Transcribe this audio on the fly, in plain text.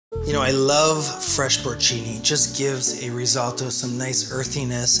You know, I love fresh porcini. It just gives a risotto some nice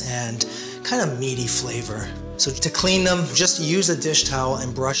earthiness and kind of meaty flavor. So to clean them, just use a dish towel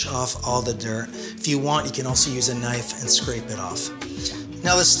and brush off all the dirt. If you want, you can also use a knife and scrape it off.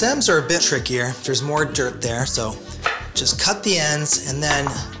 Now the stems are a bit trickier. There's more dirt there, so just cut the ends, and then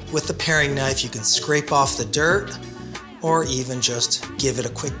with the paring knife, you can scrape off the dirt or even just give it a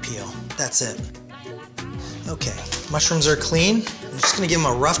quick peel. That's it. Okay, mushrooms are clean. I'm just gonna give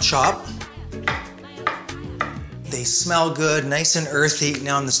them a rough chop. They smell good, nice and earthy.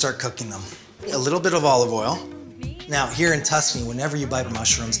 Now I'm gonna start cooking them. A little bit of olive oil. Now here in Tuscany, whenever you buy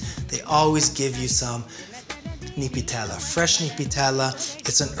mushrooms, they always give you some nipitella, fresh nipitella.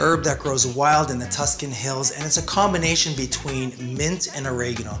 It's an herb that grows wild in the Tuscan hills, and it's a combination between mint and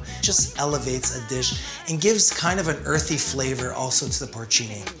oregano. It just elevates a dish and gives kind of an earthy flavor also to the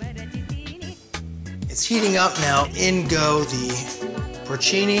porcini. It's heating up now. In go the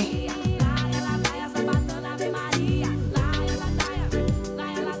porcini.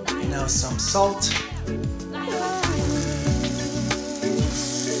 Now some salt.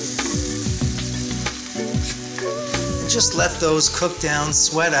 Just let those cook down,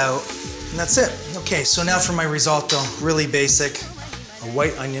 sweat out, and that's it. Okay, so now for my risotto, really basic. A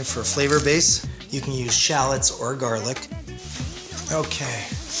white onion for a flavor base. You can use shallots or garlic. Okay,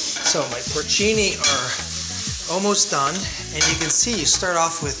 so my porcini are almost done, and you can see you start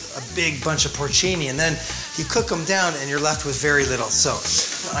off with a big bunch of porcini, and then you cook them down and you're left with very little. So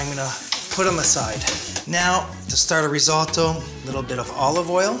I'm gonna put them aside. Now, to start a risotto, a little bit of olive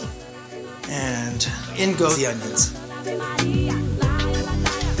oil, and in go the onions.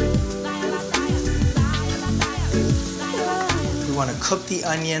 We want to cook the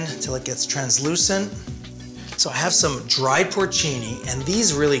onion till it gets translucent. So I have some dried porcini, and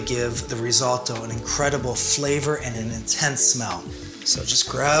these really give the risotto an incredible flavor and an intense smell. So just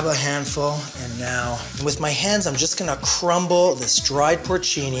grab a handful, and now with my hands I'm just gonna crumble this dried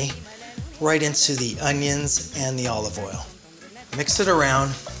porcini right into the onions and the olive oil. Mix it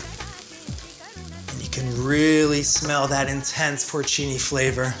around. You can really smell that intense porcini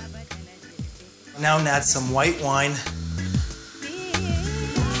flavor. Now add some white wine.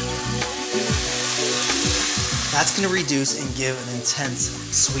 That's going to reduce and give an intense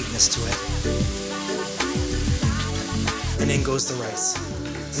sweetness to it. And in goes the rice.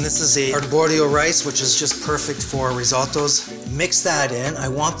 And this is a arborio rice, which is just perfect for risottos. Mix that in. I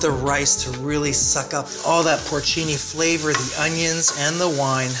want the rice to really suck up all that porcini flavor, the onions and the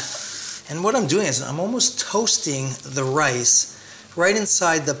wine. And what I'm doing is I'm almost toasting the rice right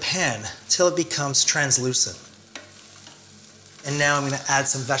inside the pan till it becomes translucent. And now I'm going to add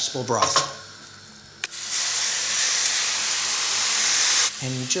some vegetable broth.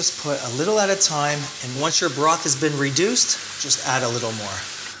 And you just put a little at a time, and once your broth has been reduced, just add a little more.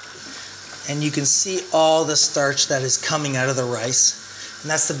 And you can see all the starch that is coming out of the rice. And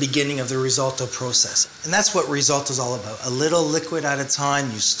that's the beginning of the risotto process. And that's what risotto is all about. A little liquid at a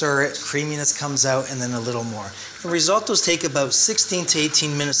time, you stir it, creaminess comes out, and then a little more. And risottos take about 16 to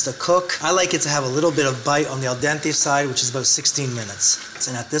 18 minutes to cook. I like it to have a little bit of bite on the al dente side, which is about 16 minutes.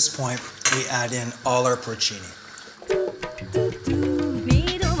 And at this point, we add in all our porcini.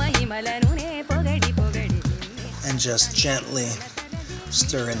 And just gently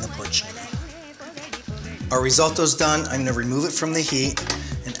stir in the porcini. Our risotto's done. I'm gonna remove it from the heat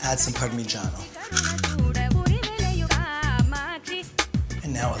and add some Parmigiano.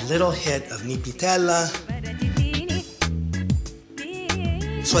 And now a little hit of nipitella.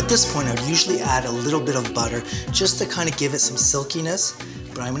 So at this point, I would usually add a little bit of butter just to kind of give it some silkiness,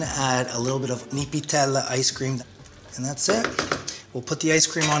 but I'm gonna add a little bit of nipitella ice cream, and that's it. We'll put the ice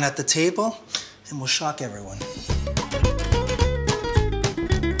cream on at the table and we'll shock everyone.